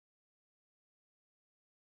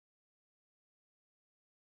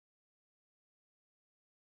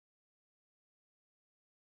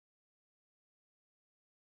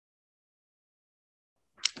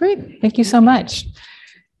Great. Thank you so much.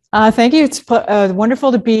 Thank you. It's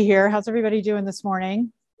wonderful to be here. How's everybody doing this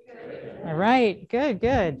morning? All right. Good,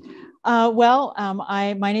 good.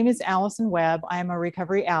 My name is Alison Webb. I'm a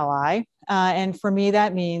recovery ally. And for me,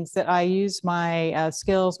 that means that I use my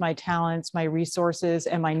skills, my talents, my resources,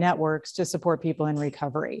 and my networks to support people in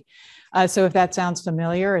recovery. So if that sounds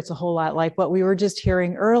familiar, it's a whole lot like what we were just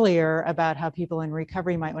hearing earlier about how people in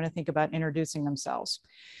recovery might want to think about introducing themselves.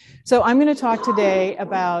 So I'm going to talk today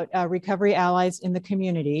about recovery allies in the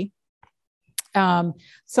community.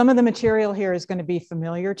 Some of the material here is going to be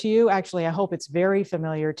familiar to you. Actually, I hope it's very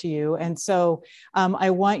familiar to you. And so I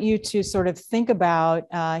want you to sort of think about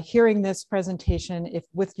hearing this presentation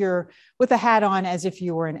with a hat on as if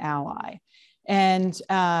you were an ally. And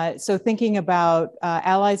so thinking about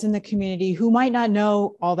allies in the community who might not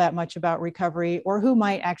know all that much about recovery or who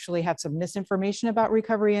might actually have some misinformation about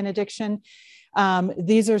recovery and addiction.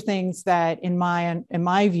 These are things that, in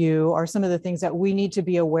my view, are some of the things that we need to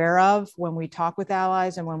be aware of when we talk with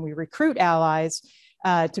allies and when we recruit allies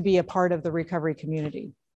to be a part of the recovery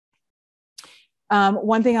community.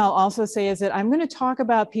 One thing I'll also say is that I'm going to talk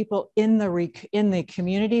about people in the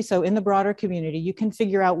community. So in the broader community, you can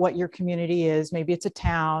figure out what your community is. Maybe it's a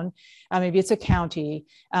town, maybe it's a county,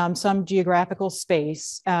 some geographical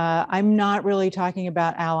space. I'm not really talking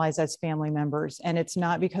about allies as family members, and it's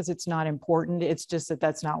not because it's not important. It's just that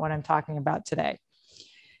that's not what I'm talking about today.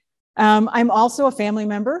 I'm also a family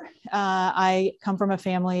member. I come from a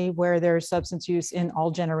family where there's substance use in all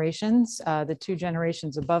generations. The two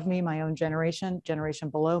generations above me, my own generation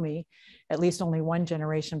below me, at least only one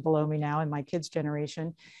generation below me now, and my kids'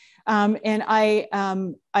 generation. And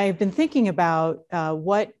I've been thinking about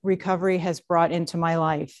what recovery has brought into my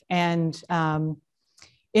life. And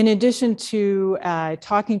in addition to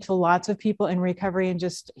talking to lots of people in recovery and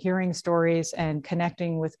just hearing stories and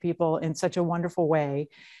connecting with people in such a wonderful way,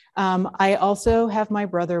 I also have my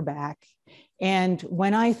brother back. And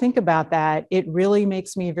when I think about that, it really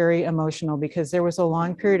makes me very emotional because there was a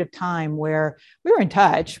long period of time where we were in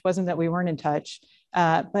touch. It wasn't that we weren't in touch,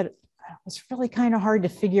 but it was really kind of hard to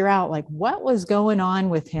figure out like what was going on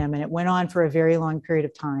with him. And it went on for a very long period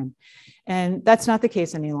of time. And that's not the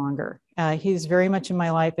case any longer. He's very much in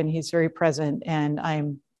my life and he's very present. And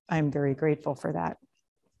I'm very grateful for that.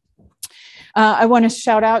 I want to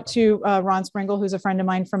shout out to Ron Springle, who's a friend of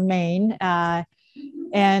mine from Maine,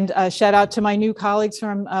 and shout out to my new colleagues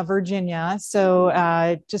from Virginia.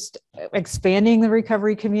 So just expanding the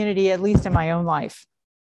recovery community, at least in my own life.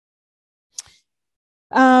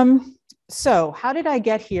 So how did I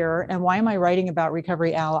get here and why am I writing about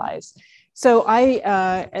recovery allies? So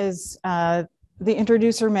as the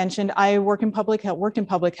introducer mentioned, I worked in public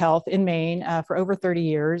health in Maine for over 30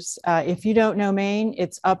 years. If you don't know Maine,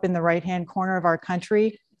 it's up in the right-hand corner of our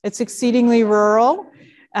country. It's exceedingly rural.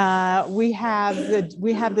 We have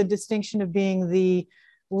the distinction of being the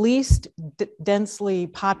least densely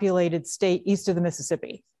populated state east of the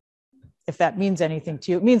Mississippi. If that means anything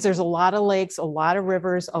to you, it means there's a lot of lakes, a lot of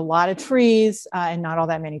rivers, a lot of trees, and not all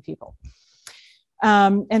that many people.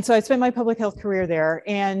 And so I spent my public health career there.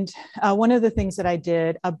 And one of the things that I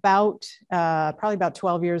did probably about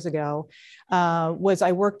 12 years ago was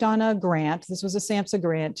I worked on a grant. This was a SAMHSA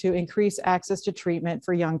grant to increase access to treatment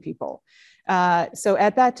for young people. So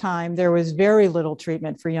at that time, there was very little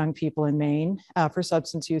treatment for young people in Maine for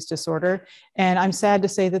substance use disorder. And I'm sad to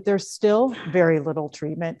say that there's still very little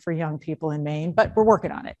treatment for young people in Maine, but we're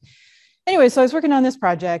working on it. Anyway, so I was working on this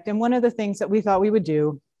project. And one of the things that we thought we would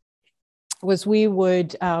do was we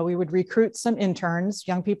would recruit some interns,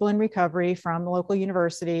 young people in recovery from the local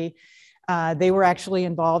university. They were actually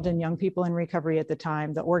involved in Young People in Recovery at the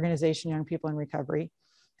time, the organization Young People in Recovery.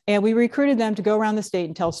 And we recruited them to go around the state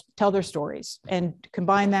and tell their stories and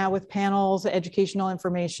combine that with panels, educational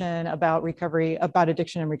information about recovery, about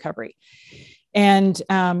addiction and recovery. And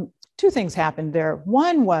two things happened there.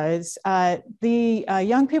 One was the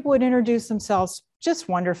young people would introduce themselves just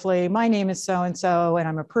wonderfully. My name is so-and-so, and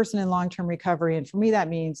I'm a person in long-term recovery. And for me, that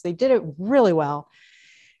means they did it really well.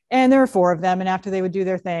 And there were 4 of them. And after they would do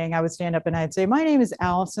their thing, I would stand up and I'd say, my name is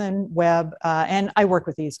Alison Webb, and I work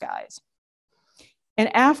with these guys.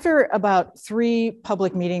 And after about 3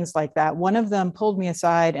 public meetings like that, one of them pulled me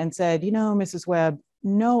aside and said, you know, Mrs. Webb,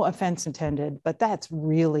 no offense intended, but that's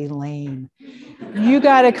really lame. You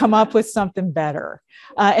got to come up with something better.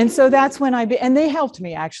 And so that's when and they helped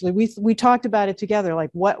me actually. We talked about it together, like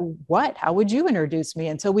how would you introduce me?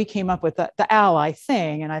 And so we came up with the ally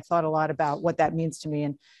thing. And I thought a lot about what that means to me.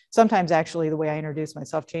 And sometimes actually the way I introduce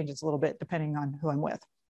myself changes a little bit depending on who I'm with.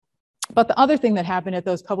 But the other thing that happened at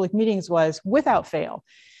those public meetings was without fail,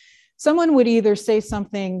 someone would either say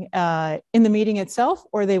something in the meeting itself,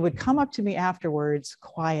 or they would come up to me afterwards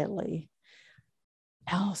quietly.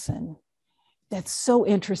 Alison, that's so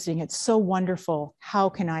interesting. It's so wonderful. How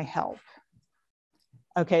can I help?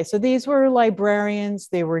 Okay, so these were librarians,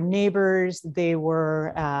 they were neighbors, they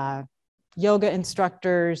were yoga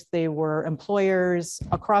instructors, they were employers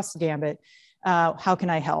across the gambit. How can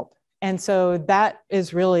I help? And so that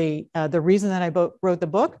is really the reason that I wrote the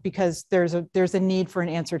book, because there's a need for an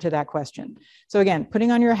answer to that question. So again,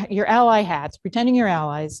 putting on your ally hats, pretending you're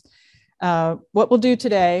allies. What we'll do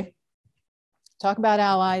today, talk about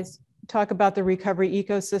allies, talk about the recovery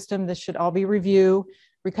ecosystem. This should all be review,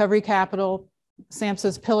 recovery capital,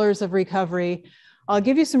 SAMHSA's pillars of recovery. I'll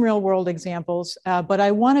give you some real world examples, but I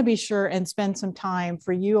want to be sure and spend some time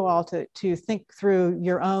for you all to think through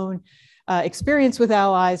your own experience with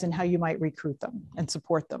allies and how you might recruit them and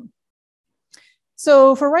support them.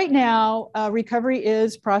 So for right now, recovery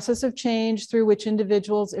is a process of change through which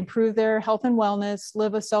individuals improve their health and wellness,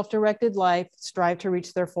 live a self-directed life, strive to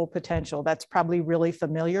reach their full potential. That's probably really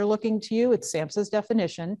familiar looking to you. It's SAMHSA's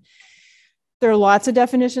definition. There are lots of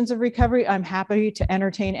definitions of recovery. I'm happy to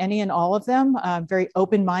entertain any and all of them. I'm very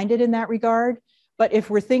open-minded in that regard. But if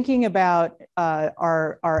we're thinking about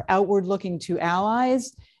our outward looking to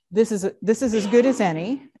allies, this is as good as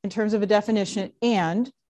any in terms of a definition.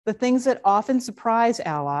 And the things that often surprise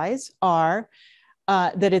allies are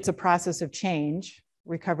that it's a process of change.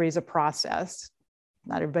 Recovery is a process.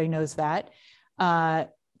 Not everybody knows that.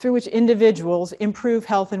 Through which individuals improve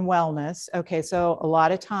health and wellness. Okay, so a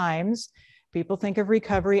lot of times people think of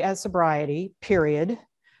recovery as sobriety, period,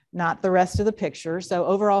 not the rest of the picture. So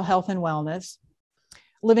overall health and wellness,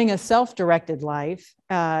 living a self-directed life.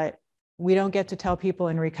 We don't get to tell people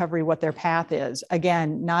in recovery what their path is.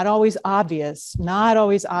 Again, not always obvious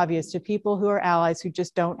to people who are allies who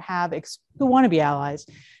just don't have, who want to be allies,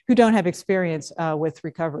 who don't have experience with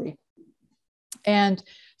recovery. And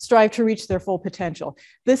strive to reach their full potential.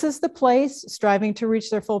 This is the place, striving to reach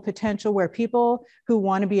their full potential, where people who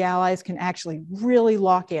want to be allies can actually really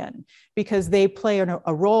lock in, because they play a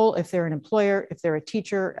role if they're an employer, if they're a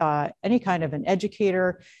teacher, any kind of an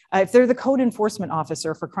educator, if they're the code enforcement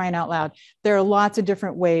officer, for crying out loud. There are lots of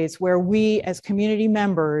different ways where we as community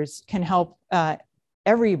members can help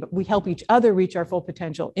we help each other reach our full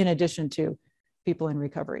potential, in addition to people in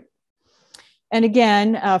recovery. And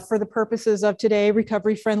again, for the purposes of today,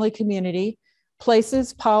 recovery-friendly community,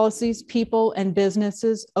 places, policies, people, and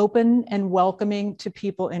businesses open and welcoming to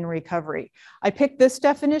people in recovery. I picked this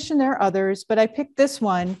definition, there are others, but I picked this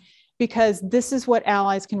one because this is what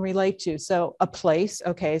allies can relate to. So a place,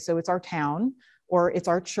 okay, so it's our town, or it's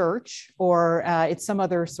our church, or it's some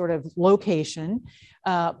other sort of location.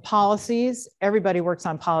 Policies, everybody works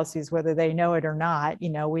on policies, whether they know it or not. You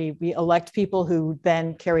know, we elect people who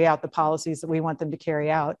then carry out the policies that we want them to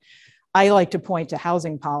carry out. I like to point to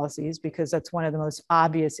housing policies because that's one of the most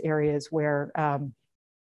obvious areas where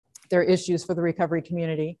there are issues for the recovery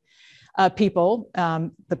community. People,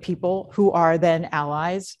 the people who are then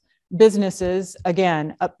allies. Businesses,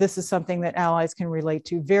 again, this is something that allies can relate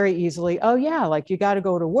to very easily. Oh yeah, like you got to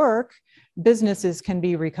go to work. Businesses can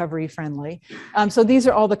be recovery friendly. So these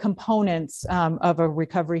are all the components of a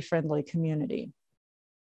recovery friendly community.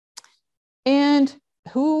 And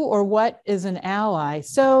who or what is an ally?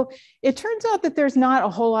 So it turns out that there's not a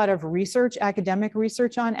whole lot of research, academic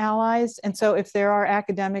research on allies. And so if there are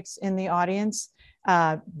academics in the audience,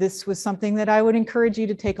 this was something that I would encourage you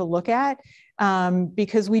to take a look at,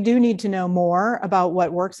 because we do need to know more about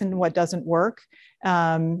what works and what doesn't work.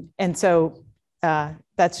 And so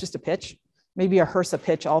that's just a pitch, maybe a HRSA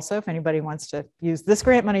pitch also, if anybody wants to use this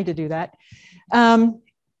grant money to do that.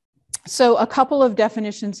 So a couple of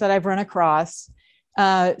definitions that I've run across.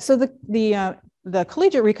 So the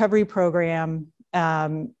collegiate recovery program,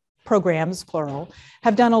 programs, plural,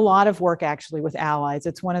 have done a lot of work actually with allies.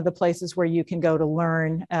 It's one of the places where you can go to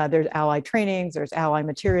learn. There's ally trainings, there's ally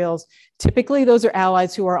materials. Typically those are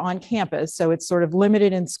allies who are on campus, so it's sort of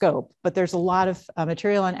limited in scope, but there's a lot of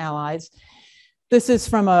material on allies. This is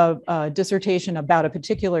from a dissertation about a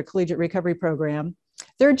particular collegiate recovery program.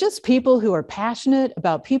 They're just people who are passionate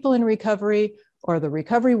about people in recovery or the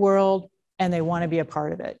recovery world, and they want to be a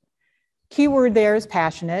part of it. Keyword there is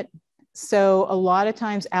passionate. So a lot of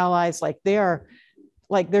times allies,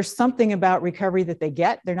 there's something about recovery that they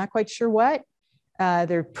get. They're not quite sure what.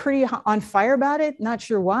 They're pretty on fire about it, not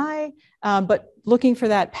sure why, but looking for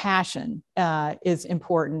that passion is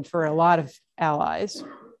important for a lot of allies.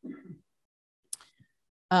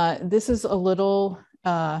 This is a little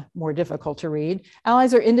more difficult to read.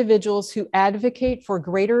 Allies are individuals who advocate for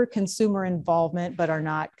greater consumer involvement, but are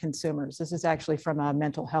not consumers. This is actually from a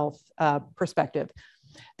mental health perspective.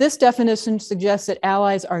 This definition suggests that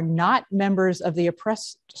allies are not members of the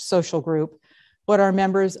oppressed social group, but are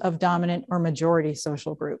members of dominant or majority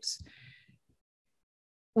social groups.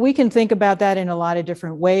 We can think about that in a lot of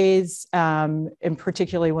different ways, and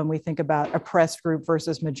particularly when we think about oppressed group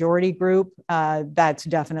versus majority group. That's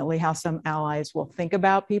definitely how some allies will think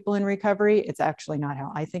about people in recovery. It's actually not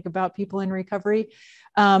how I think about people in recovery.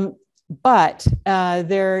 But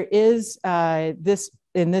there is this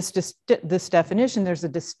definition, there's a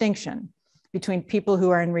distinction between people who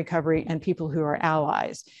are in recovery and people who are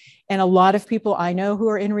allies. And a lot of people I know who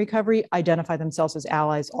are in recovery identify themselves as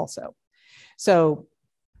allies also. So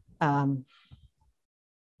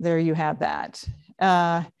there you have that.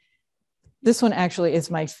 This one actually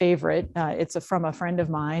is my favorite. It's from a friend of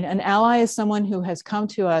mine. An ally is someone who has come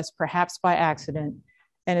to us perhaps by accident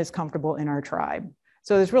and is comfortable in our tribe.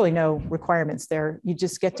 So there's really no requirements there. You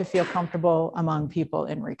just get to feel comfortable among people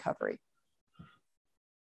in recovery.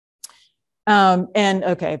 And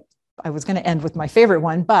okay, I was going to end with my favorite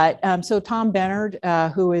one, but so Tom Bernard,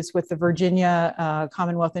 who is with the Virginia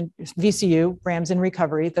Commonwealth and VCU, Rams in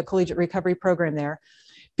Recovery, the collegiate recovery program there.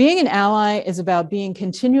 Being an ally is about being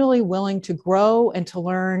continually willing to grow and to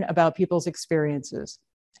learn about people's experiences.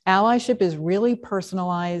 Allyship is really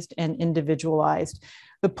personalized and individualized.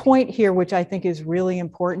 The point here, which I think is really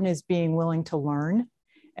important, is being willing to learn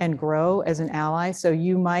and grow as an ally. So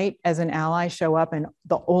you might, as an ally, show up and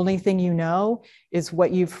the only thing you know is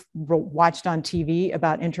what you've watched on TV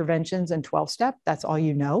about interventions and 12-step. That's all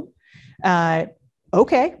you know.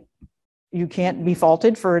 Okay, you can't be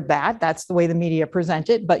faulted for that. That's the way the media present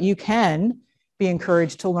it, but you can be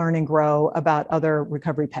encouraged to learn and grow about other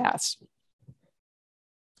recovery paths.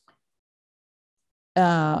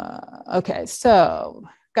 Okay, so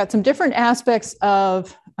got some different aspects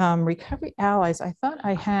of recovery allies. I thought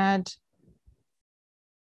I had,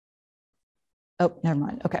 oh, never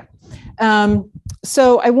mind, okay.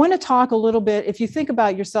 So I wanna talk a little bit, if you think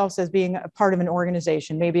about yourselves as being a part of an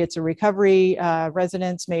organization, maybe it's a recovery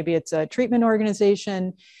residence, maybe it's a treatment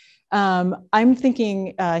organization. I'm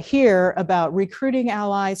thinking here about recruiting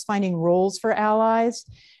allies, finding roles for allies.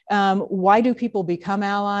 Why do people become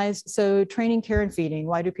allies? So training, care, and feeding,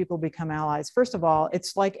 why do people become allies? First of all,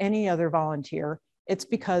 it's like any other volunteer. It's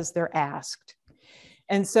because they're asked.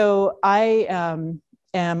 And so I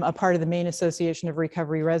am a part of the Maine Association of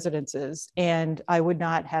Recovery Residences, and I would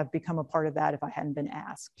not have become a part of that if I hadn't been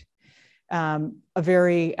asked. A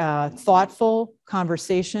very thoughtful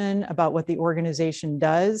conversation about what the organization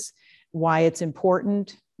does, why it's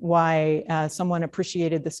important, why someone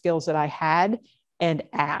appreciated the skills that I had, and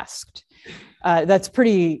asked. That's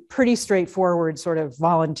pretty straightforward sort of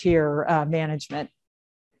volunteer management.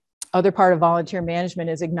 Other part of volunteer management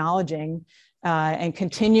is acknowledging and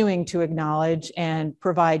continuing to acknowledge and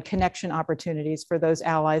provide connection opportunities for those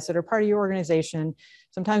allies that are part of your organization.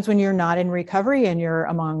 Sometimes when you're not in recovery and you're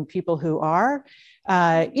among people who are,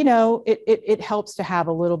 you know, it helps to have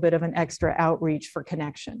a little bit of an extra outreach for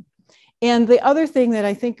connection. And the other thing that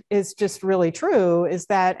I think is just really true is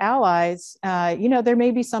that allies, you know, there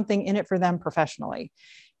may be something in it for them professionally.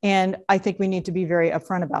 And I think we need to be very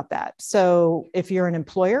upfront about that. So if you're an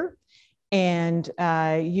employer and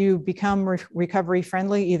you become recovery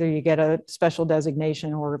friendly, either you get a special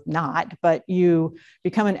designation or not, but you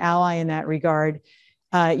become an ally in that regard,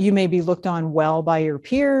 you may be looked on well by your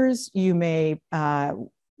peers. You may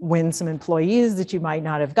win some employees that you might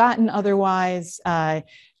not have gotten otherwise.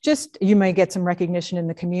 Just you may get some recognition in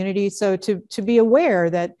the community. So to be aware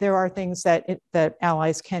that there are things that that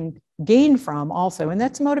allies can gain from also, and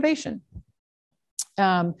that's motivation.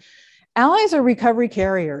 Allies are recovery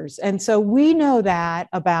carriers. And so we know that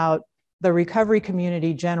about the recovery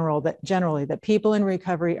community generally that people in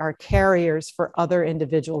recovery are carriers for other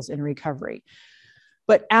individuals in recovery.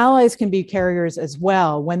 But allies can be carriers as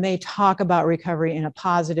well when they talk about recovery in a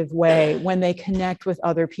positive way, when they connect with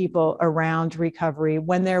other people around recovery,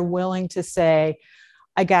 when they're willing to say,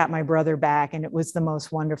 I got my brother back and it was the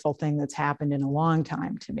most wonderful thing that's happened in a long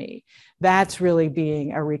time to me. That's really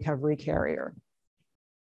being a recovery carrier.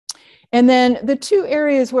 And then the two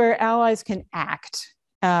areas where allies can act.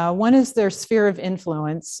 One is their sphere of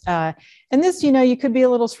influence. And this, you know, you could be a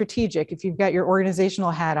little strategic. If you've got your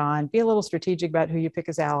organizational hat on, be a little strategic about who you pick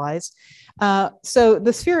as allies. So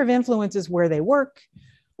the sphere of influence is where they work,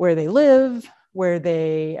 where they live, where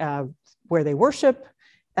they worship.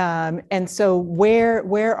 And so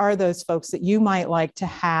where are those folks that you might like to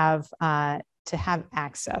have to have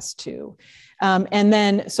access to. And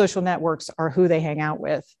then social networks are who they hang out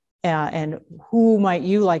with, and who might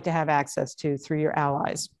you like to have access to through your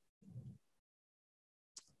allies.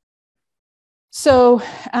 So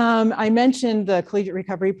I mentioned the collegiate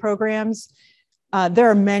recovery programs. There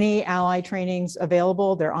are many ally trainings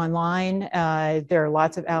available. They're online. There are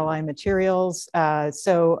lots of ally materials.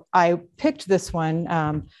 So I picked this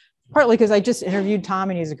one partly because I just interviewed Tom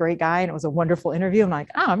and he's a great guy and it was a wonderful interview. I'm like,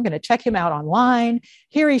 oh, I'm going to check him out online.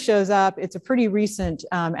 Here he shows up. It's a pretty recent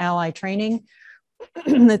ally training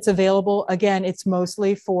that's available. Again, it's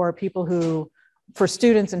mostly for people for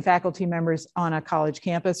students and faculty members on a college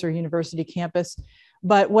campus or university campus.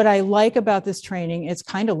 But what I like about this training, it's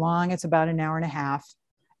kind of long. It's about an hour and a half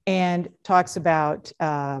and talks about,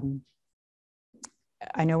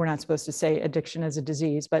 I know we're not supposed to say addiction as a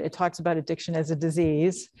disease, but it talks about addiction as a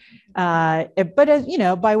disease. But as, you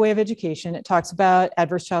know, by way of education, it talks about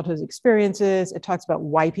adverse childhood experiences. It talks about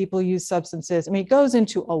why people use substances. I mean, it goes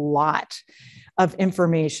into a lot of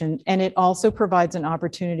information, and it also provides an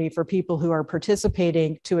opportunity for people who are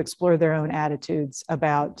participating to explore their own attitudes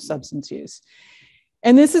about substance use.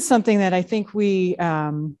 And this is something that I think we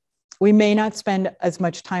may not spend as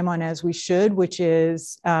much time on as we should, which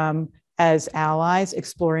is as allies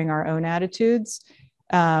exploring our own attitudes.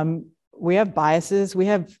 We have biases, we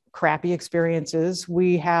have crappy experiences,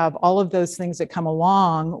 we have all of those things that come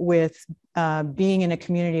along with being in a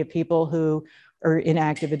community of people who are in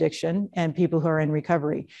active addiction and people who are in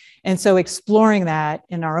recovery. And so exploring that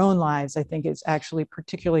in our own lives, I think is actually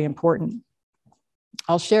particularly important.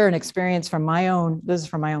 I'll share an experience from my own, this is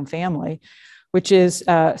from my own family, which is,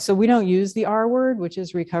 so we don't use the R word, which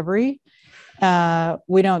is recovery.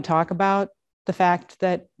 We don't talk about the fact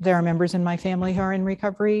that there are members in my family who are in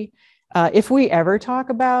recovery. If we ever talk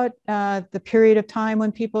about the period of time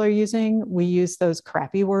when people are using, we use those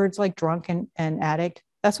crappy words like drunk and addict.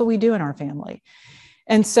 That's what we do in our family.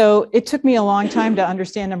 And so it took me a long time to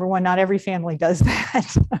understand, number one, not every family does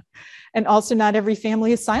that. And also not every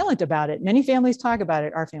family is silent about it. Many families talk about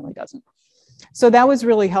it, our family doesn't. So that was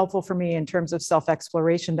really helpful for me in terms of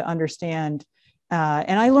self-exploration to understand.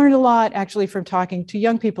 And I learned a lot actually from talking to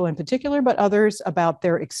young people in particular, but others about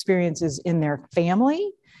their experiences in their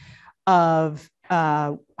family of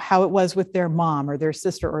how it was with their mom or their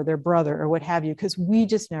sister or their brother or what have you, because we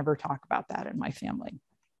just never talk about that in my family.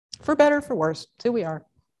 For better, for worse, here we are.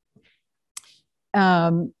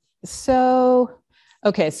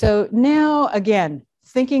 Okay, so now again,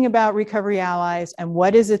 thinking about recovery allies and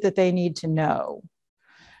what is it that they need to know?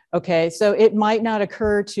 Okay, so it might not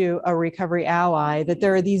occur to a recovery ally that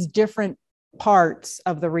there are these different parts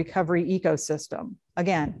of the recovery ecosystem.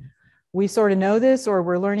 Again, we sort of know this or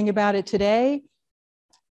we're learning about it today.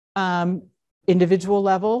 Individual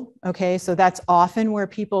level, okay, so that's often where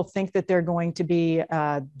people think that they're going to be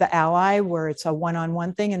the ally, where it's a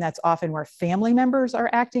one-on-one thing, and that's often where family members are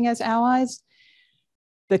acting as allies.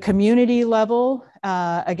 The community level,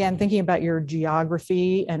 again, thinking about your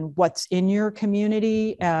geography and what's in your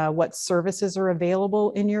community, what services are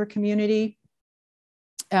available in your community.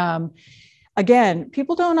 Again,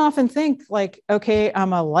 people don't often think like, okay,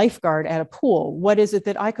 I'm a lifeguard at a pool. What is it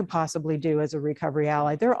that I could possibly do as a recovery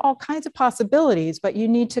ally? There are all kinds of possibilities, but you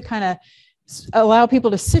need to kind of allow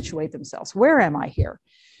people to situate themselves. Where am I here?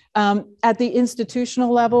 At the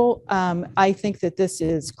institutional level, I think that this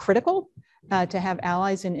is critical to have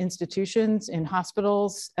allies in institutions, in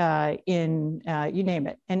hospitals, in you name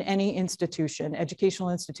it, in any institution, educational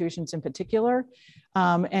institutions in particular,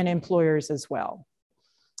 and employers as well.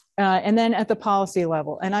 And then at the policy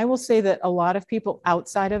level, and I will say that a lot of people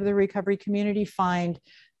outside of the recovery community find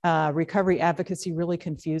recovery advocacy really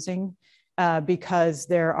confusing because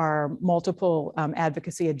there are multiple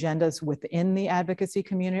advocacy agendas within the advocacy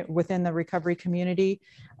community, within the recovery community.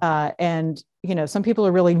 And, you know, some people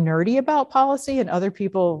are really nerdy about policy and other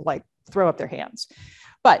people like throw up their hands.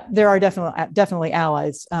 But there are definitely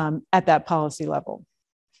allies at that policy level.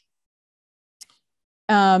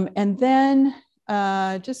 And then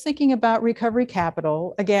just thinking about recovery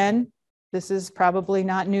capital, again, this is probably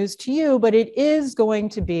not news to you, but it is going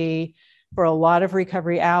to be for a lot of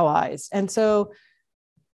recovery allies. And so,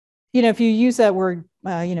 you know, if you use that word,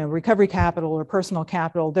 you know, recovery capital or personal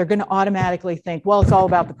capital, they're going to automatically think, well, it's all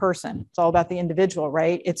about the person. It's all about the individual,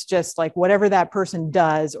 right? It's just like whatever that person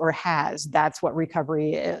does or has, that's what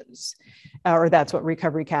recovery is, or that's what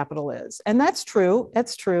recovery capital is. And that's true.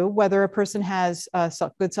 That's true. Whether a person has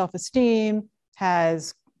good self-esteem,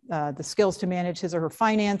 has the skills to manage his or her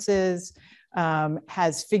finances,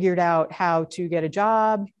 has figured out how to get a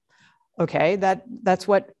job. Okay, that's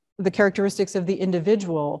what the characteristics of the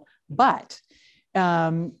individual. But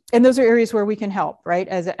And those are areas where we can help, right?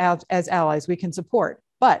 As allies, we can support.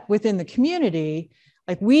 But within the community,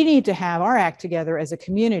 like we need to have our act together as a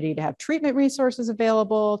community to have treatment resources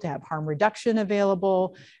available, to have harm reduction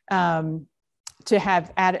available, to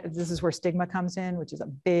have this is where stigma comes in, which is a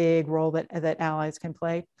big role that allies can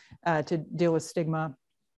play to deal with stigma.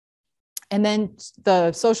 And then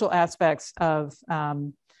the social aspects of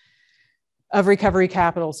recovery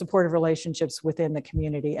capital, supportive relationships within the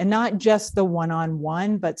community, and not just the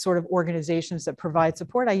one-on-one, but sort of organizations that provide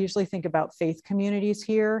support. I usually think about faith communities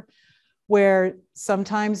here, where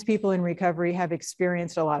sometimes people in recovery have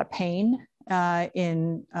experienced a lot of pain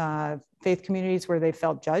in faith communities where they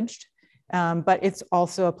felt judged, but it's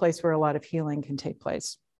also a place where a lot of healing can take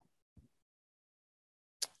place.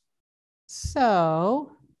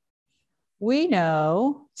 So we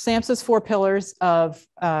know SAMHSA's 4 pillars of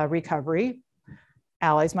recovery.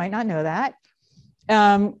 Allies might not know that.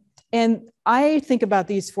 And I think about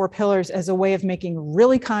these 4 pillars as a way of making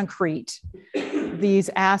really concrete these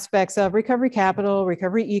aspects of recovery capital,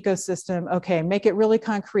 recovery ecosystem. Okay, make it really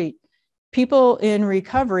concrete. People in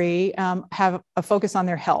recovery have a focus on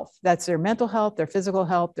their health. That's their mental health, their physical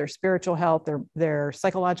health, their spiritual health, their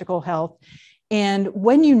psychological health. And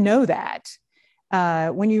when you know that,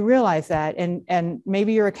 when you realize that, and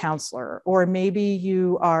maybe you're a counselor, or maybe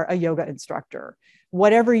you are a yoga instructor,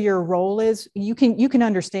 whatever your role is, you can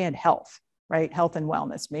understand health, right? Health and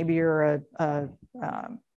wellness. Maybe you're a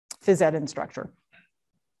phys ed instructor.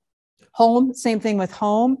 Home, same thing with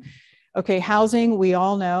home. Okay, housing, we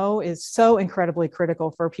all know, is so incredibly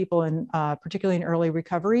critical for people in, particularly in early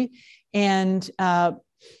recovery. And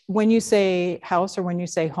when you say house or when you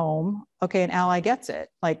say home, okay, an ally gets it.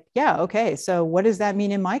 Like, yeah, okay, so what does that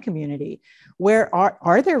mean in my community? Where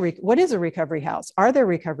are there, what is a recovery house? Are there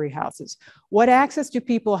recovery houses? What access do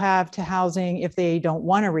people have to housing if they don't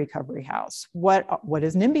want a recovery house? What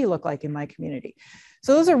does NIMBY look like in my community?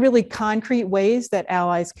 So those are really concrete ways that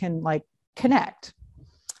allies can like connect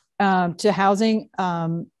to housing,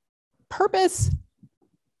 purpose,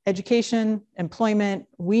 education, employment.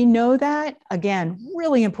 We know that, again,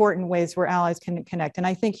 really important ways where allies can connect. And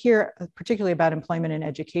I think here, particularly about employment and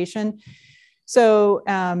education. So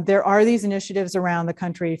there are these initiatives around the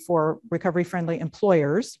country for recovery-friendly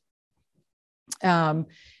employers.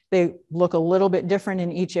 They look a little bit different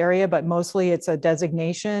in each area, but mostly it's a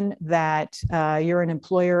designation that you're an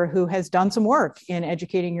employer who has done some work in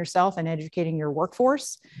educating yourself and educating your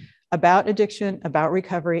workforce about addiction, about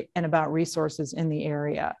recovery, and about resources in the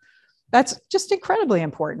area. That's just incredibly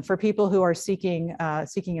important for people who are seeking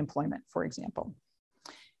employment, for example.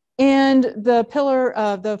 And the pillar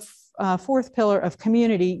of the 4th pillar of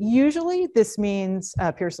community, usually this means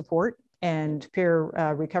peer support and peer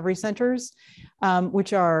recovery centers,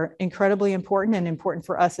 which are incredibly important and important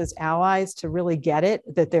for us as allies to really get it,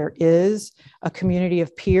 that there is a community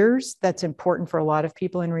of peers that's important for a lot of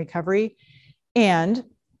people in recovery. And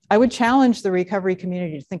I would challenge the recovery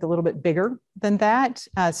community to think a little bit bigger than that.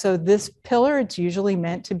 So this pillar, it's usually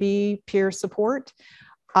meant to be peer support.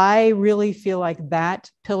 I really feel like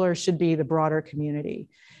that pillar should be the broader community.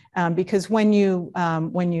 Because when you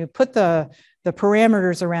put the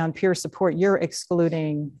parameters around peer support, you're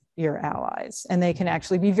excluding your allies, and they can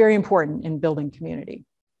actually be very important in building community.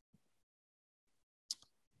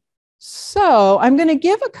 So I'm going to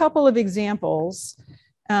give a couple of examples.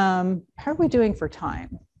 How are we doing for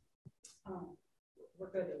time? We're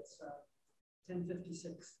good. It's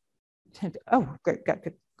 10:56. Oh, great, got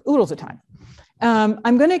good oodles of time.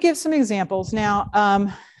 I'm going to give some examples now.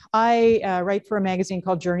 I write for a magazine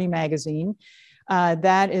called Journey Magazine.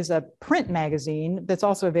 That is a print magazine that's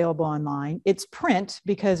also available online. It's print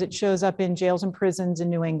because it shows up in jails and prisons in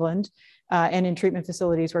New England and in treatment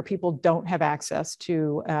facilities where people don't have access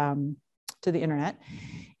to the internet.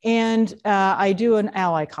 And I do an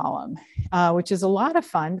ally column, which is a lot of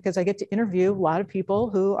fun because I get to interview a lot of people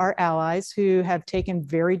who are allies who have taken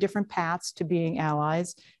very different paths to being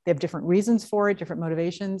allies. They have different reasons for it, different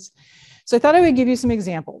motivations. So I thought I would give you some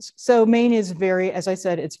examples. So Maine is very, as I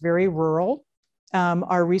said, it's very rural.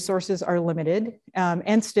 Our resources are limited,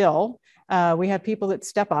 and still we have people that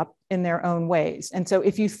step up in their own ways. And so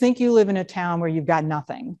if you think you live in a town where you've got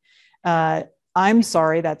nothing, I'm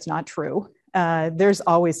sorry, that's not true. There's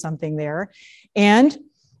always something there. And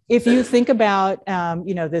if you think about,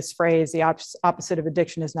 this phrase, the opposite of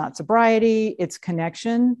addiction is not sobriety, it's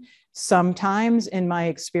connection. Sometimes in my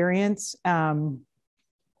experience,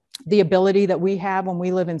 the ability that we have when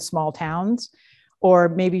we live in small towns, or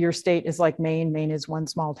maybe your state is like Maine. Maine is one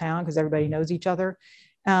small town because everybody knows each other.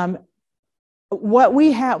 What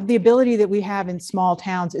we have, the ability that we have in small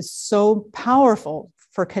towns is so powerful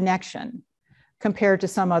for connection compared to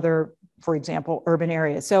some other, for example, urban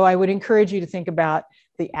areas. So I would encourage you to think about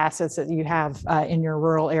the assets that you have in your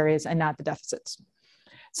rural areas and not the deficits.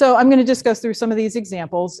 So I'm going to just go through some of these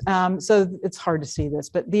examples. So it's hard to see this,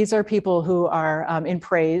 but these are people who are in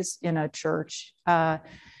praise in a church.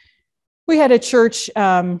 We had a church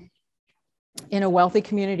in a wealthy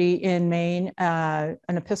community in Maine, an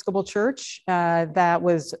Episcopal church that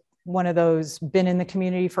was one of those been in the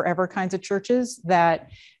community forever kinds of churches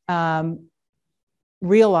that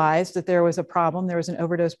realized that there was a problem, there was an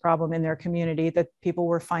overdose problem in their community that people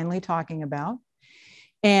were finally talking about.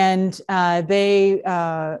 And they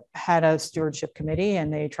had a stewardship committee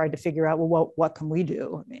and they tried to figure out, well, what can we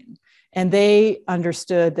do? I mean, and they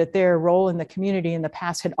understood that their role in the community in the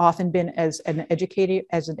past had often been as an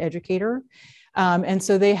educator. And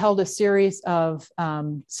so they held a series of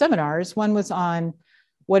seminars. One was on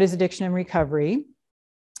what is addiction and recovery.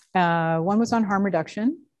 One was on harm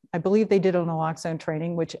reduction. I believe they did a naloxone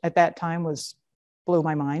training, which at that time blew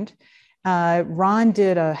my mind. Ron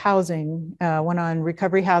did a housing, one on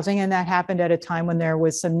recovery housing, and that happened at a time when there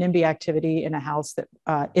was some NIMBY activity in a house that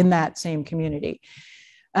in that same community.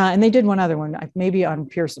 And they did one other one, maybe on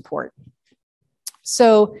peer support.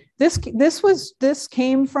 So this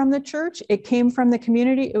came from the church. It came from the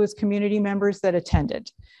community. It was community members that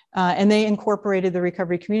attended, and they incorporated the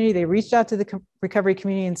recovery community. They reached out to the recovery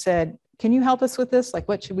community and said, "Can you help us with this? Like,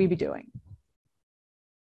 what should we be doing?"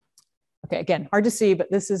 Okay, again, hard to see, but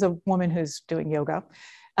this is a woman who's doing yoga.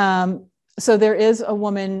 So there is a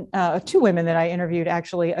woman, two women that I interviewed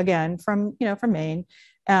actually, again, from Maine,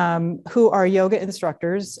 who are yoga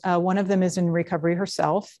instructors. One of them is in recovery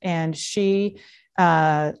herself, and she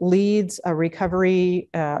leads a recovery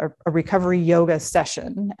yoga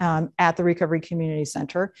session at the Recovery Community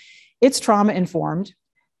Center. It's trauma informed,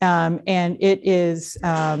 and it is,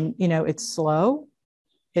 it's slow,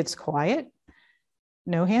 it's quiet,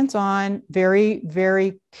 no hands-on, very,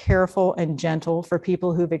 very careful and gentle for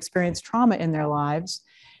people who've experienced trauma in their lives.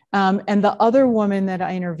 And the other woman that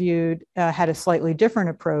I interviewed had a slightly different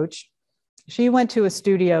approach. She went to a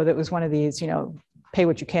studio that was one of these, pay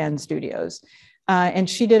what you can studios. And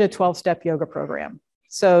she did a 12-step yoga program.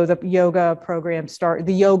 So the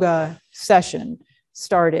yoga session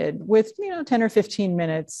started with, 10 or 15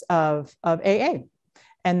 minutes of AA,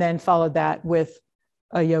 and then followed that with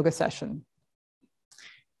a yoga session.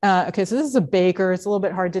 Okay, so this is a baker. It's a little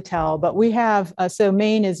bit hard to tell, but we have, so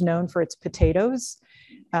Maine is known for its potatoes.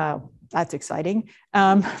 That's exciting.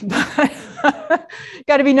 But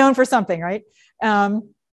got to be known for something, right?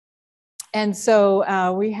 And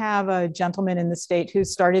so we have a gentleman in the state who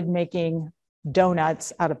started making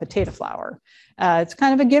donuts out of potato flour. It's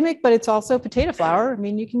kind of a gimmick, but it's also potato flour. I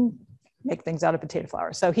mean, you can make things out of potato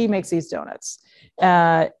flour. So he makes these donuts.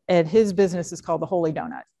 And his business is called the Holy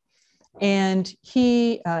Donut. And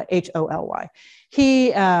he, Holy,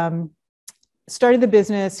 he started the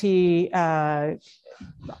business. He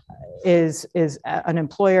is an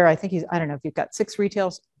employer. I think I don't know if you've got 6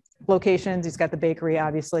 retail locations. He's got the bakery,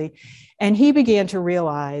 obviously. And he began to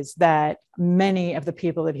realize that many of the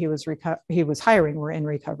people that he was hiring were in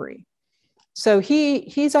recovery. So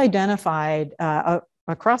he's identified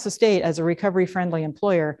across the state as a recovery-friendly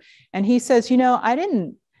employer. And he says, I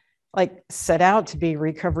didn't set out to be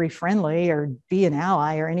recovery friendly or be an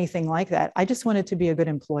ally or anything like that. I just wanted to be a good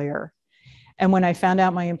employer. And when I found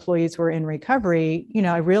out my employees were in recovery,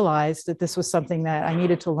 I realized that this was something that I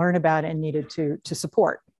needed to learn about and needed to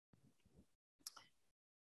support.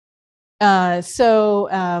 So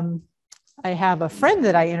I have a friend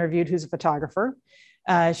that I interviewed who's a photographer.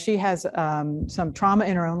 She has some trauma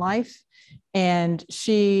in her own life, and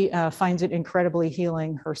she finds it incredibly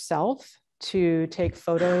healing herself to take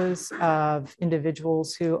photos of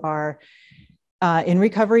individuals who are in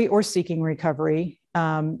recovery or seeking recovery.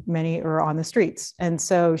 Many are on the streets. And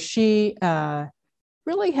so she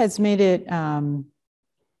really has made it,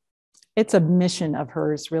 it's a mission of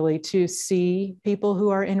hers really to see people who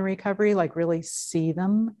are in recovery, really see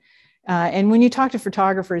them. And when you talk to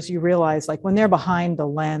photographers, you realize when they're behind the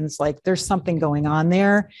lens, there's something going on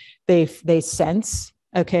there. They sense,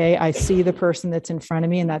 okay, I see the person that's in front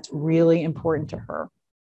of me, and that's really important to her.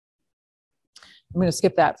 I'm going to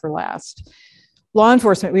skip that for last. Law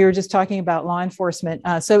enforcement, we were just talking about law enforcement.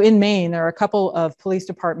 So in Maine, there are a couple of police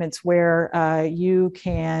departments where you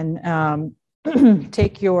can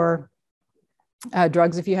take your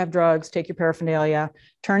drugs, if you have drugs, take your paraphernalia,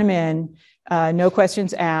 turn them in, no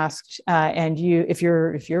questions asked, and if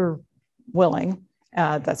you're willing,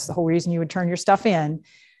 that's the whole reason you would turn your stuff in,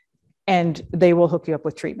 and they will hook you up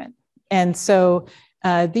with treatment. And so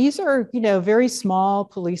These are, very small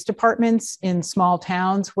police departments in small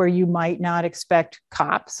towns where you might not expect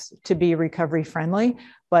cops to be recovery friendly,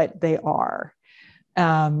 but they are.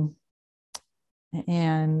 So,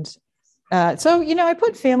 I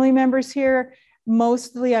put family members here.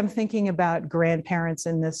 Mostly I'm thinking about grandparents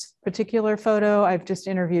in this particular photo. I've just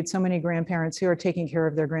interviewed so many grandparents who are taking care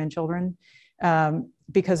of their grandchildren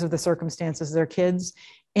because of the circumstances of their kids.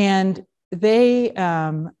 And they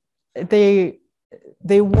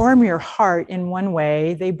warm your heart in one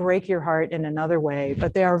way, they break your heart in another way,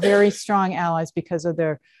 but they are very strong allies because of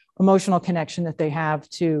their emotional connection that they have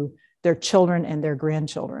to their children and their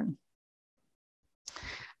grandchildren.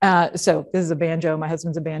 So this is a banjo. My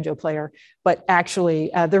husband's a banjo player, but actually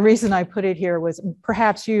the reason I put it here was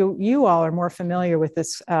perhaps you all are more familiar with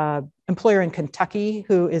this employer in Kentucky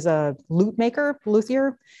who is a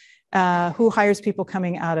luthier, who hires people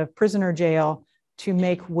coming out of prison or jail to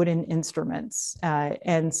make wooden instruments.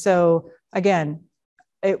 And so again,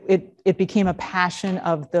 it became a passion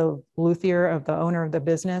of the luthier, of the owner of the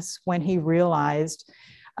business, when he realized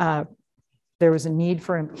there was a need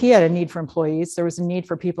for him. He had a need for employees. There was a need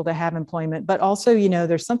for people to have employment, but also,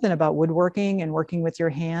 there's something about woodworking and working with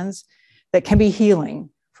your hands that can be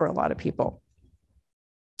healing for a lot of people.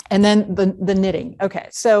 And then the knitting. Okay,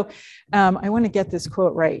 so I want to get this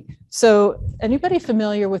quote right. So anybody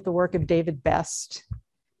familiar with the work of David Best?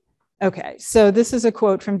 Okay, so this is a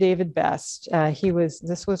quote from David Best.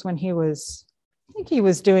 This was when I think he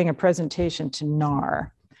was doing a presentation to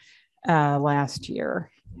NAR last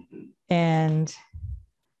year. And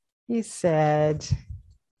he said,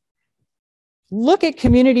 look at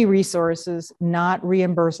community resources, not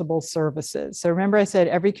reimbursable services. So remember I said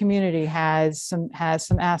every community has some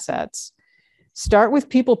assets. Start with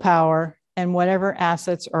people power and whatever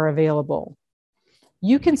assets are available.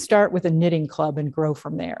 You can start with a knitting club and grow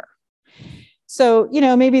from there. So,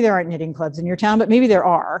 maybe there aren't knitting clubs in your town, but maybe there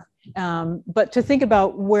are. But to think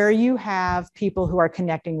about where you have people who are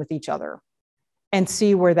connecting with each other and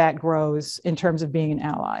see where that grows in terms of being an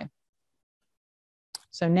ally.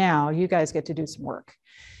 So now you guys get to do some work.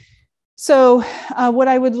 So what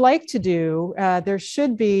I would like to do, there's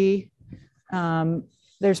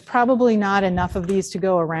probably not enough of these to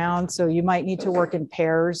go around, so you might need to work in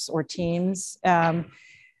pairs or teams.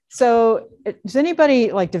 So has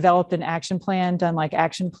anybody developed an action plan, done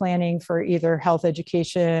action planning for either health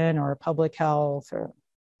education or public health or?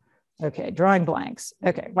 Okay, drawing blanks.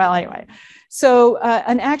 Okay, well, anyway. So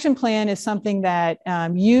an action plan is something that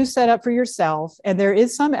you set up for yourself, and there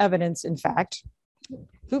is some evidence, in fact,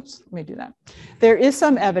 let me do that. There is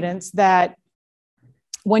some evidence that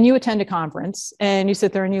when you attend a conference and you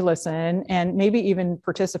sit there and you listen and maybe even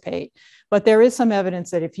participate, but there is some evidence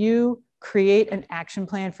that if you create an action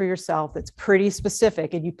plan for yourself that's pretty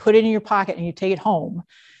specific and you put it in your pocket and you take it home,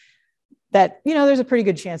 that, there's a pretty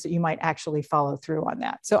good chance that you might actually follow through on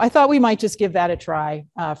that. So I thought we might just give that a try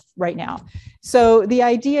right now. So the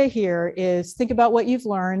idea here is think about what you've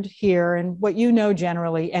learned here and what you know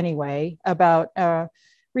generally anyway about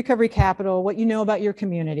recovery capital, what you know about your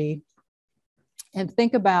community, and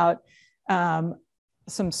think about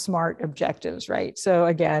some SMART objectives, right? So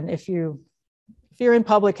again, if you're in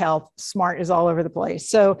public health, SMART is all over the place.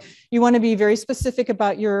 So you want to be very specific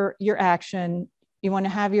about your action. You want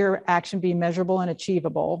to have your action be measurable and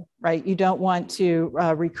achievable, right? You don't want to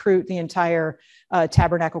recruit the entire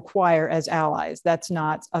Tabernacle Choir as allies. That's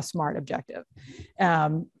not a SMART objective.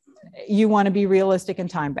 You want to be realistic and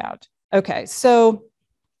time-bound. Okay, so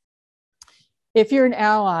if you're an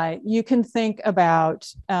ally, you can think about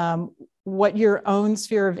what your own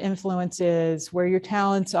sphere of influence is, where your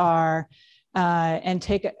talents are, and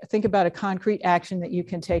think about a concrete action that you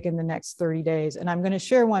can take in the next 30 days. And I'm going to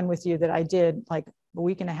share one with you that I did a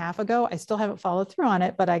week and a half ago. I still haven't followed through on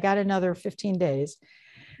it, but I got another 15 days.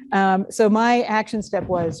 So my action step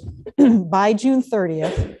was by June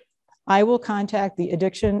 30th, I will contact the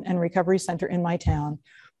Addiction and Recovery Center in my town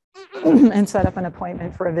and set up an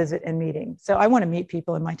appointment for a visit and meeting. So I want to meet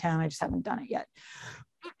people in my town. I just haven't done it yet.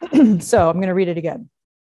 So I'm going to read it again.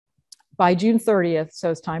 By June 30th,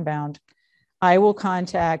 so it's time bound, I will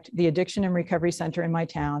contact the Addiction and Recovery Center in my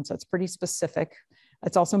town. So it's pretty specific.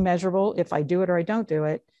 It's also measurable if I do it or I don't do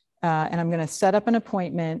it. And I'm going to set up an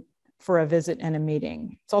appointment for a visit and a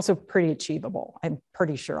meeting. It's also pretty achievable. I'm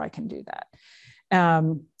pretty sure I can do that.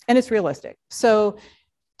 And it's realistic. So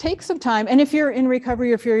take some time. And if you're in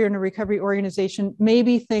recovery, or if you're in a recovery organization,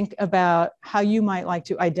 maybe think about how you might like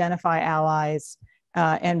to identify allies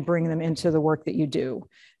and bring them into the work that you do.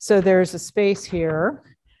 So there's a space here.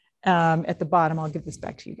 At the bottom, I'll give this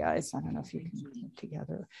back to you guys. I don't know if you can put it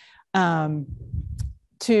together.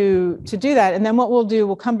 to do that. And then what we'll do,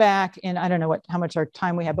 we'll come back and I don't know how much our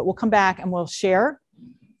time we have, but we'll come back and we'll share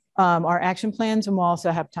our action plans, and we'll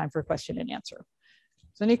also have time for question and answer.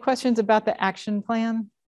 So any questions about the action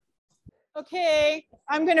plan? Okay,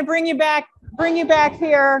 I'm going to bring you back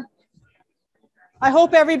here. I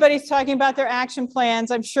hope everybody's talking about their action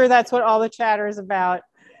plans. I'm sure that's what all the chatter is about.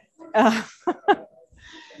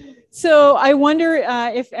 So I wonder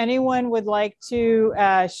if anyone would like to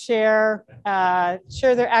share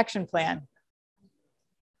their action plan.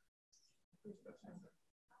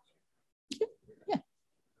 Yeah.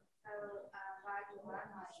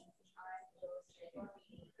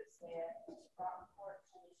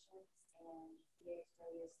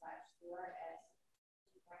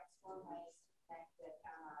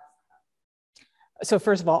 So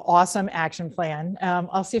first of all, awesome action plan.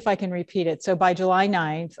 I'll see if I can repeat it. So by July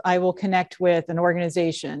 9th, I will connect with an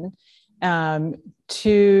organization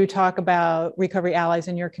to talk about recovery allies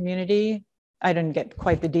in your community. I didn't get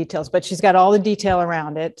quite the details, but she's got all the detail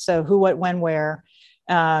around it. So who, what, when, where.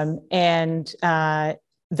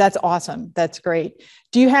 That's awesome. That's great.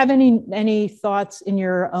 Do you have any thoughts in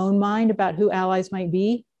your own mind about who allies might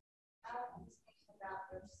be?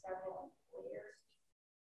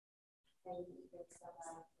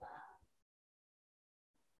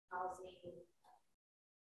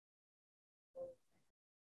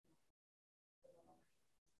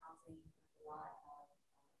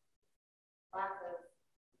 Lack of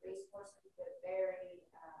resources, but very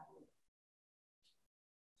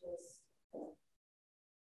just a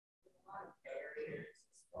lot of barriers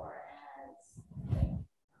as far as things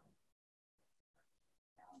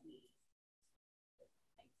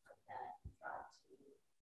like that. Try to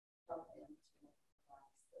help them to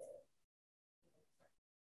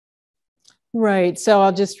Right. So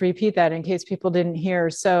I'll just repeat that in case people didn't hear.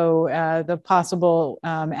 So the possible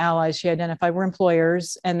allies she identified were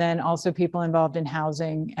employers and then also people involved in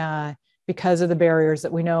housing because of the barriers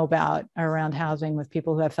that we know about around housing with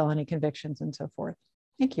people who have felony convictions and so forth.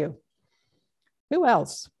 Thank you. Who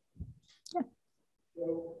else? Yeah.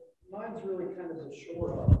 So mine's really kind of a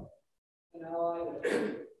short an ally that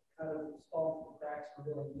kind of falls through the cracks and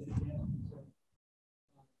really needs it. So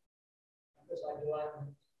I guess I do like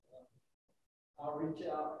I'll reach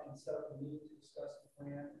out and set up a meeting to discuss the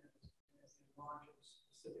plan and as we launch of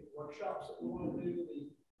specific workshops that we want to do.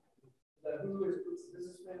 The who is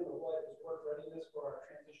businessman, the what is work readiness for our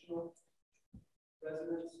transitional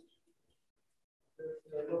residents. The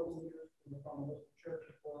local leaders from the local church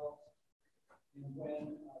as well. And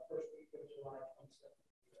when first week of July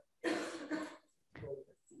 27th.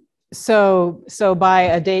 So by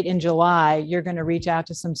a date in July, you're going to reach out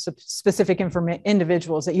to some specific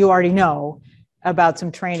individuals that you already know about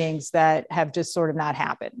some trainings that have just sort of not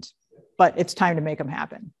happened, but it's time to make them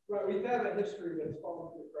happen. Right, we've had a history that's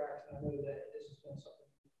fallen through the cracks, and I know that this has been something.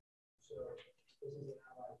 So this is an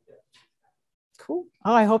ally. Cool.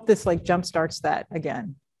 Oh, I hope this like jump starts that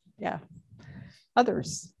again. Yeah.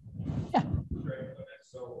 Others. Yeah. Great. Okay.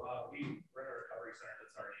 So we're in a recovery center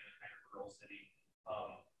that's already in a kind of rural city,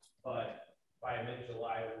 but by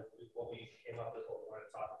mid-July, what we came up with, what we want to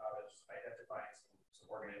talk about is identifying some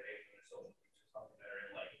organizations or something that are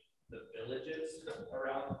in like the villages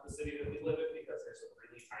around the city that we live in, because there's some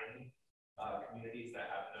really tiny communities that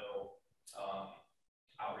have no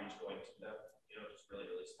outreach going to them, just really,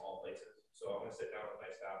 really small places. So I'm going to sit down with my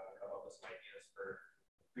staff and come up with some ideas for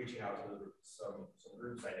reaching out to some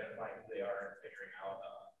groups, identifying who they are, and figuring out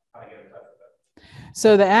how to get in touch with them.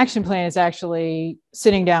 So the action plan is actually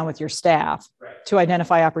sitting down with your staff Right. to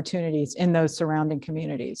identify opportunities in those surrounding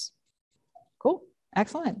communities. Cool.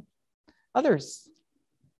 Excellent. Others?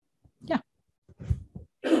 Yeah.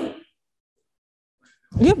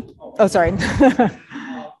 Yep. Oh, sorry. I'm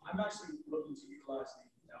actually looking to utilize the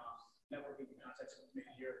networking context of maybe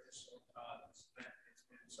here at this event. It's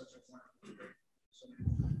been such a wonderful experience. So in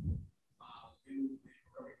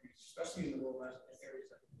recovery communities, especially in the rural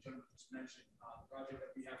areas that the gentleman just mentioned, the project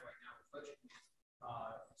that we have right now with budget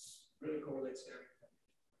really correlates to everything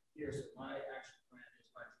here. So my action plan is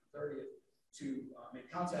by June 30th to make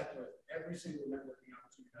contact with every single networking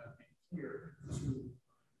opportunity that we here to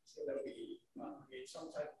so that we create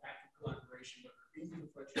some type of active collaboration, whether it be through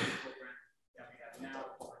the budget program that we have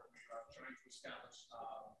now, or we are trying to establish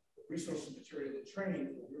resources, material, and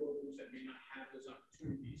training for rural groups that may not have those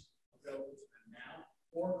opportunities available to them now,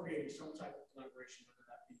 or creating some type of collaboration, whether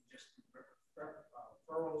that be just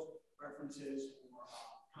referrals, references, or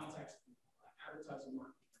contacts, advertising,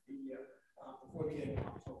 marketing, media, before the end of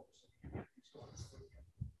October. So we can get these going before the end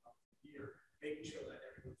of the year, making sure that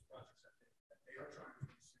everyone's projects that they are trying to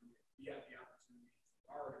pursue, we have the opportunity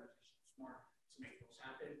for our organization, Smart, to make those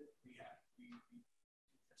happen.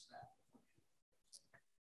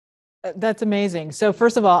 That's amazing. So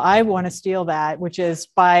first of all, I want to steal that, which is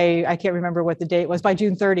by, I can't remember what the date was, by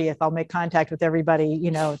June 30th, I'll make contact with everybody, you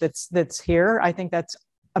know, that's here. I think that's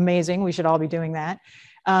amazing. We should all be doing that.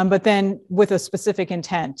 But then with a specific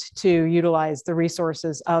intent to utilize the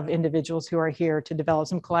resources of individuals who are here to develop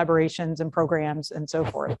some collaborations and programs and so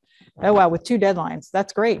forth. Oh, wow. With 2 deadlines.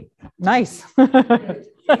 That's great. Nice. Yeah.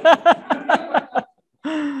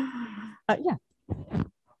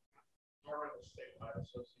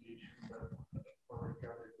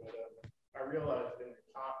 I realized in the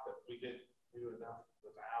talk that we didn't do enough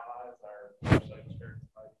with allies. Our website is very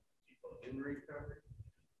like people in recovery,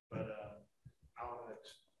 but I want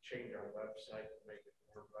to change our website to make it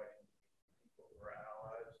more like people who are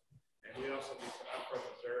allies. And we also do, I'm from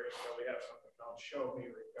Missouri, so we have something called Show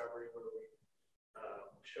Me Recovery, where we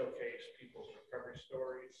showcase people's recovery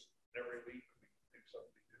stories. Every week we do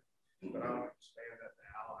something new, but I want to expand that to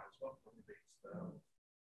allies. What motivates them?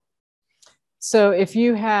 So if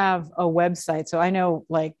you have a website, so I know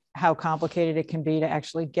like how complicated it can be to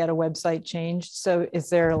actually get a website changed. So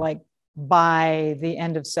is there like by the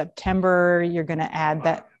end of September, you're going to add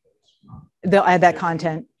that, they'll add that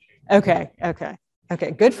content. Okay.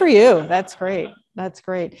 Good for you. That's great. That's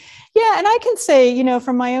great. Yeah. And I can say, you know,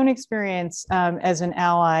 from my own experience as an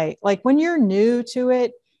ally, like when you're new to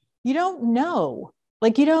it, you don't know.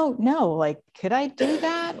 Like, you don't know, like, could I do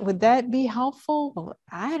that? Would that be helpful? Well,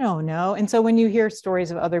 I don't know. And so when you hear stories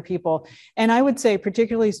of other people, and I would say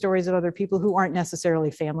particularly stories of other people who aren't necessarily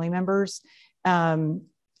family members,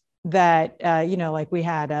 that, you know, like we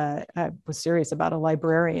had, I was serious about a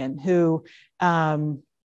librarian who,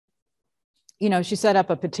 you know, she set up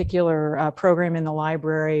a particular program in the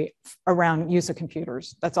library around use of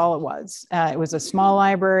computers. That's all it was. It was a small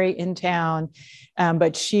library in town,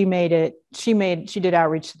 but she did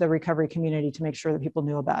outreach to the recovery community to make sure that people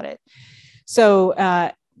knew about it. So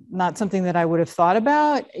not something that I would have thought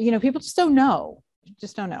about. You know, people just don't know.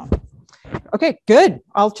 Okay, good.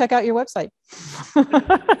 I'll check out your website.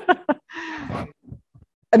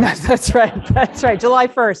 That's right. That's right. July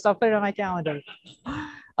 1st. I'll put it on my calendar.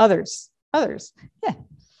 Others. Yeah.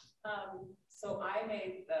 So I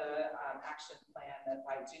made the action plan that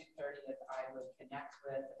by June 30th, I would connect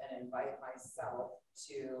with and invite myself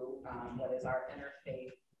to what is our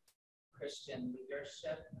interfaith Christian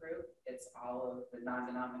leadership group. It's all the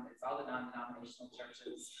non-denominational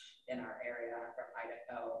churches in our area from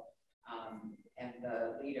Idaho. And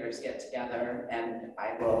the leaders get together and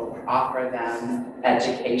I will offer them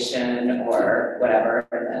education or whatever,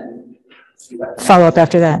 and then see what follow up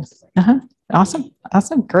after that. Awesome.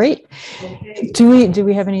 Great. Okay. Do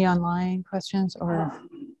we have any online questions or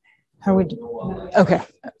how would? Okay.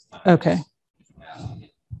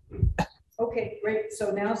 Okay, great.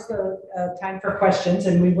 So now's the time for questions,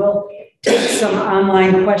 and we will take some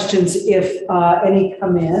online questions if any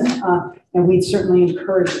come in, and we'd certainly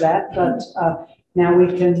encourage that. But now we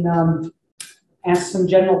can ask some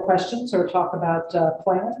general questions or talk about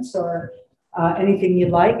plans or anything you'd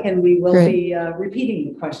like, and we will be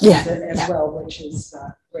repeating the questions as well, which is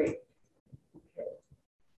great. Okay.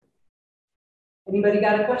 Anybody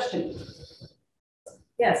got a question?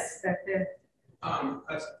 Yes, back there.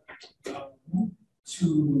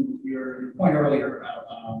 To your point earlier about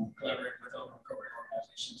collaborating with other recovery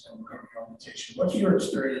organizations and recovery orientation, what's your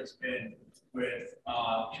experience been with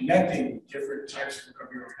connecting different types of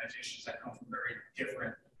recovery organizations that come from very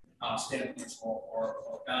different standpoints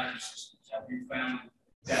or value systems? Have you found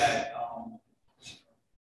that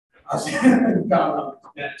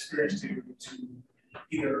that experience to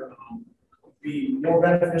either be more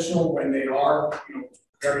beneficial when they are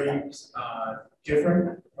very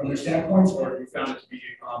different from their standpoints, or have you found it to be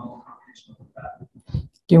more conversational with that?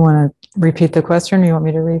 Do you want to repeat the question? Or you want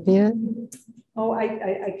me to repeat it? Oh,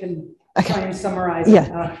 I can try and summarize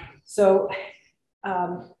it. So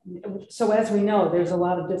as we know, there's a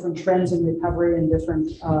lot of different trends in recovery and different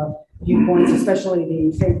viewpoints, especially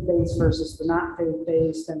the faith-based versus the not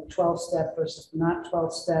faith-based, and the 12-step versus the not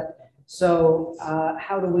 12-step. So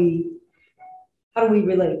how do we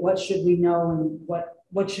relate? What should we know, and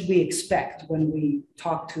what should we expect when we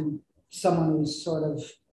talk to someone who's sort of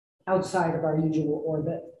outside of our usual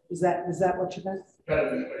orbit? Is that what you meant?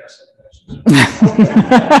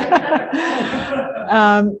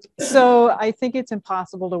 So I think it's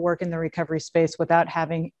impossible to work in the recovery space without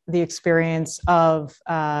having the experience of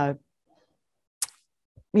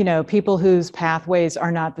people whose pathways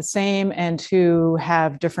are not the same and who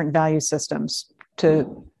have different value systems,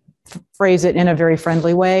 to phrase it in a very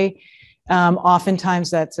friendly way.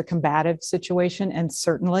 Oftentimes that's a combative situation, and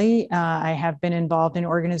certainly I have been involved in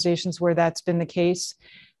organizations where that's been the case.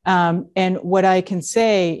 And what I can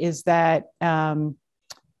say is that,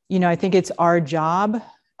 you know, I think it's our job.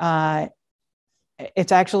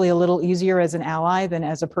 It's actually a little easier as an ally than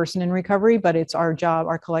as a person in recovery, but it's our job,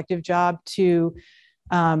 our collective job, to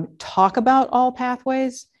talk about all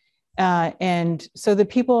pathways, and so that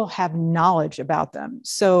people have knowledge about them.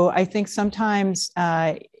 So I think sometimes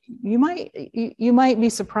you might be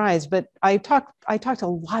surprised, but I talk to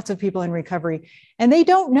lots of people in recovery, and they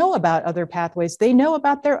don't know about other pathways. They know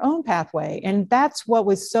about their own pathway, and that's what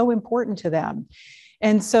was so important to them.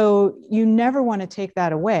 And so you never want to take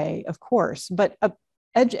that away, of course, but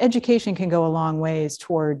education can go a long ways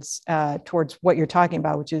towards what you're talking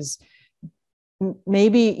about, which is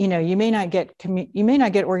maybe, you know, you may not get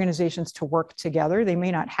organizations to work together. They may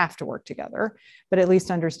not have to work together, but at least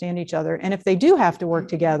understand each other. And if they do have to work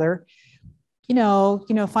together, you know,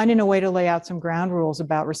 finding a way to lay out some ground rules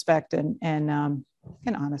about respect and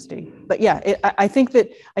honesty. But yeah, I think that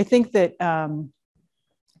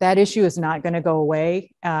that issue is not going to go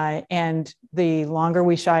away. And the longer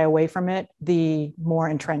we shy away from it, the more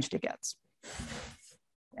entrenched it gets.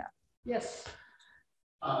 Yeah. Yes.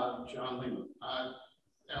 John Lehman.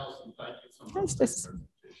 Alison, thank you so much. Nice to see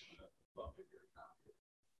you.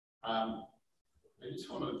 I just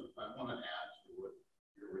want to add to what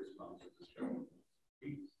your response to the show.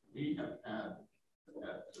 We have had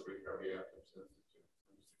at the Recovery Efforts Institute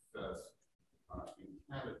success in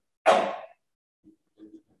having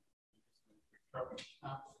recovery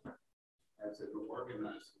council as an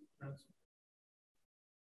organizing principle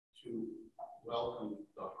to welcome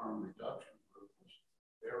the harm reduction group, which is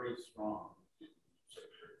very strong in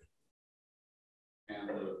psychiatry, and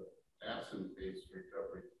the absent-based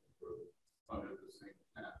recovery group under the same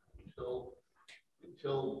path until the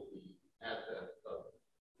advent of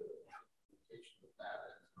the implementation of that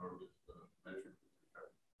as an organization measured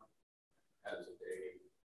recovery as a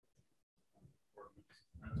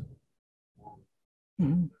principle.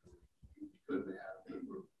 Mm-hmm. You couldn't have the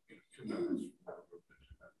group, two members from one group and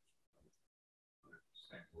two members from the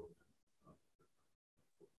same group.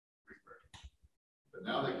 But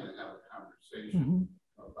now they can have a conversation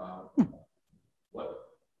about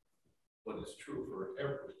what is true for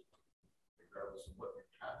everyone, regardless of what your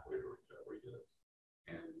pathway to recovery is,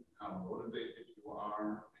 and how motivated you are,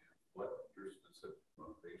 and what your specific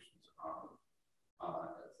motivations are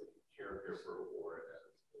as a caregiver or as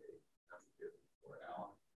a advocate or ally.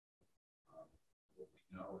 What we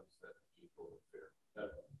know is that people fare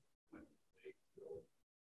better when they feel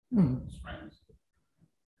strengths.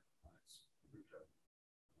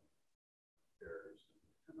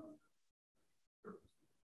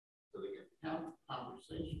 So they can have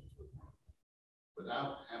conversations with them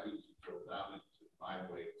without having to go down into my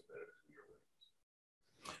ways better than your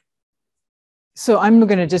ways. So I'm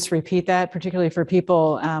going to just repeat that, particularly for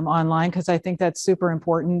people online, because I think that's super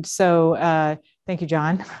important. So thank you,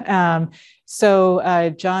 John.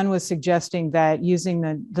 John was suggesting that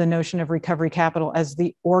using the notion of recovery capital as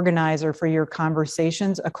the organizer for your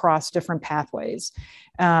conversations across different pathways,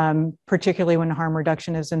 particularly when harm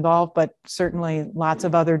reduction is involved, but certainly lots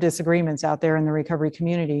of other disagreements out there in the recovery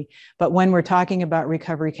community. But when we're talking about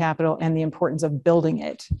recovery capital and the importance of building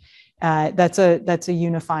it, that's a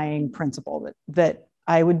unifying principle that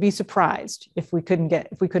I would be surprised if we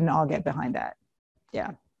couldn't all get behind that.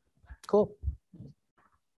 Yeah, cool.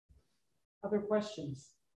 Other questions?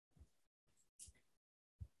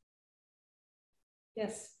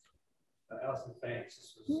 Yes. Alison,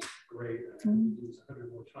 thanks. This was great. I can do this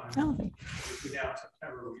 100 more times. Oh, Between now and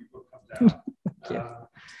September, when your book comes out.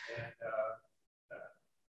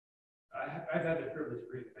 I've had the privilege of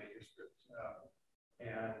reading the manuscript,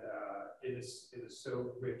 and it is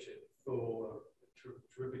so rich and full of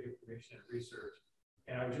terrific information and research.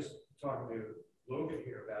 And I was just talking to Logan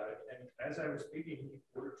here about it, and as I was speaking, he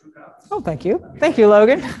ordered 2 copies. Oh, thank you. Thank you,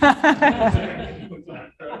 Logan.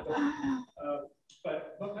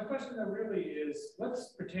 But my question though really is, let's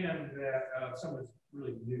pretend that someone's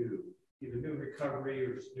really new, either new in recovery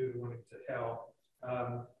or just new to wanting to help.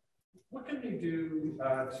 What can they do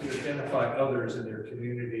to identify others in their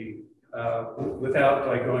community without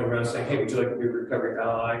like going around saying, hey, would you like to be a recovery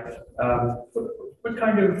ally? What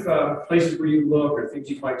kind of places where you look or things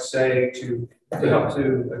you might say to help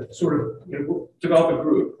to sort of develop a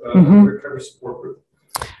group, a recovery support group?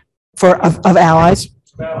 Of allies?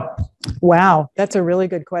 Allies. Wow, that's a really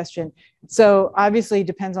good question. So obviously it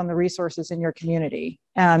depends on the resources in your community.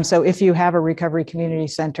 So if you have a recovery community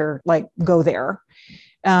center, like go there.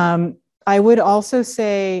 I would also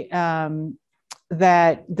say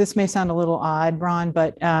that this may sound a little odd, Ron,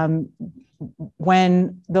 but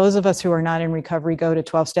when those of us who are not in recovery go to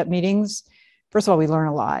 12-step meetings, first of all, we learn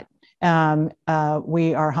a lot.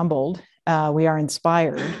 We are humbled, we are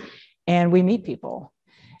inspired, and we meet people.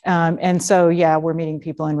 And so, yeah, we're meeting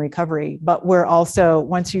people in recovery, but we're also,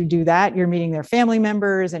 once you do that, you're meeting their family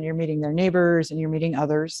members and you're meeting their neighbors and you're meeting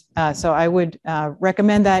others. So I would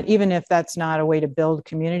recommend that, even if that's not a way to build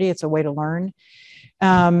community, it's a way to learn.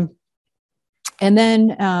 And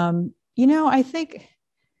then, you know, I think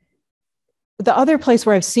the other place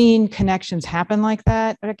where I've seen connections happen like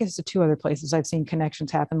that, I guess the two other places I've seen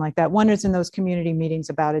connections happen like that. One is in those community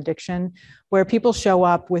meetings about addiction, where people show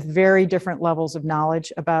up with very different levels of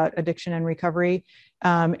knowledge about addiction and recovery.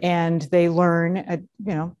 And they learn,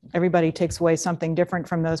 you know, everybody takes away something different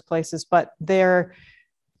from those places, but they're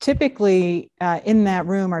typically in that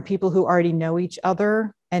room are people who already know each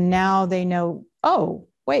other. And now they know, oh,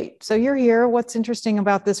 wait, so you're here. What's interesting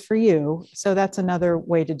about this for you? So that's another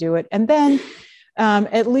way to do it. And then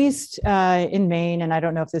at least in Maine, and I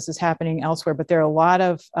don't know if this is happening elsewhere, but there are a lot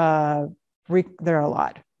of,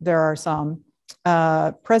 there are some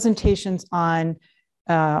presentations on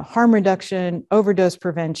harm reduction, overdose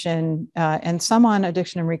prevention, and some on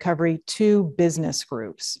addiction and recovery to business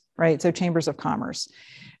groups, right? So chambers of commerce,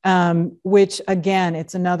 which again,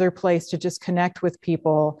 it's another place to just connect with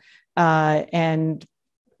people and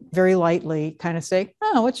very lightly kind of say,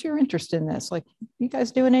 oh, what's your interest in this? Like, you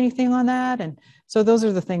guys doing anything on that? And so those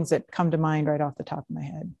are the things that come to mind right off the top of my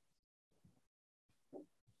head.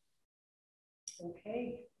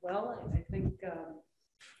 Okay, well, I think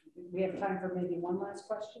we have time for maybe one last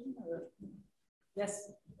question. Or... Yes.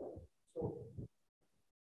 So,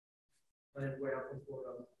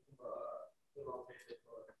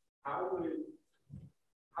 how would you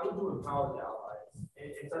empower the allies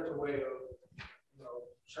in such a way of, you know,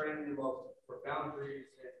 training them up for boundaries,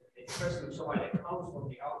 and especially somebody that comes from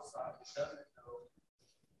the outside that doesn't know?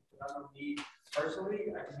 I know me personally,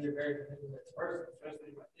 I can be a very manipulative person, especially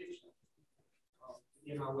in my addiction.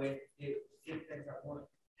 You know, way to get things I want.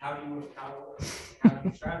 How do you empower? How do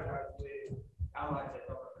you strategize with allies that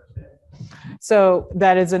don't understand? So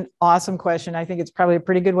that is an awesome question. I think it's probably a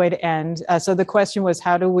pretty good way to end. So the question was,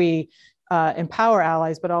 how do we empower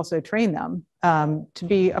allies, but also train them to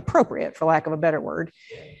be appropriate, for lack of a better word?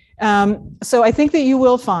 So I think that you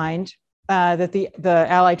will find that the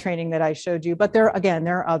ally training that I showed you, but there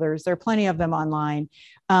are others. There are plenty of them online.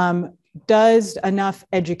 Does enough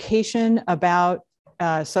education about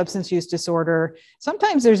substance use disorder.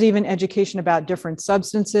 Sometimes there's even education about different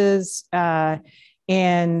substances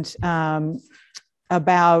and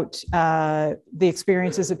about the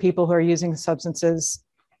experiences of people who are using substances.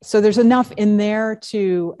 So there's enough in there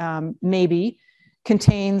to maybe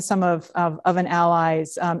contain some of an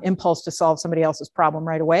ally's impulse to solve somebody else's problem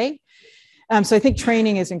right away. So I think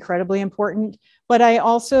training is incredibly important, but I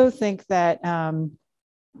also think that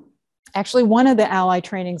actually one of the ally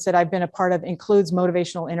trainings that I've been a part of includes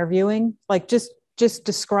motivational interviewing, like just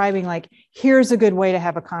describing, like, here's a good way to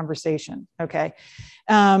have a conversation, okay?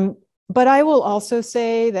 But I will also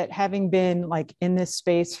say that having been like in this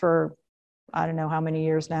space for, I don't know how many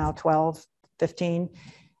years now, 12, 15,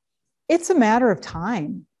 it's a matter of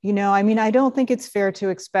time. You know, I mean, I don't think it's fair to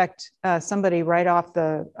expect somebody right off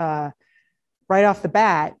the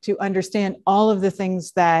bat to understand all of the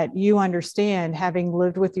things that you understand, having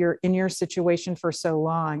lived with in your situation for so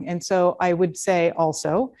long. And so I would say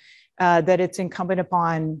also that it's incumbent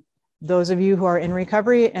upon those of you who are in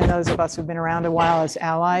recovery and those of us who've been around a while as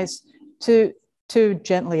allies to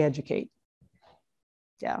gently educate.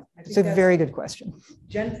 Yeah, it's a very good question.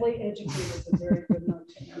 Gently educate is a very good note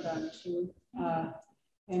to end on too.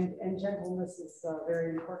 And gentleness is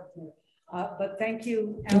very important. But thank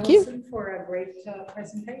you, Alison, for a great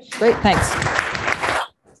presentation. Great, thanks.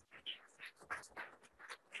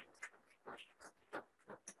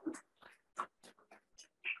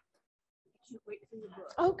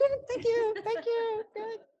 Oh, good, thank you, thank you.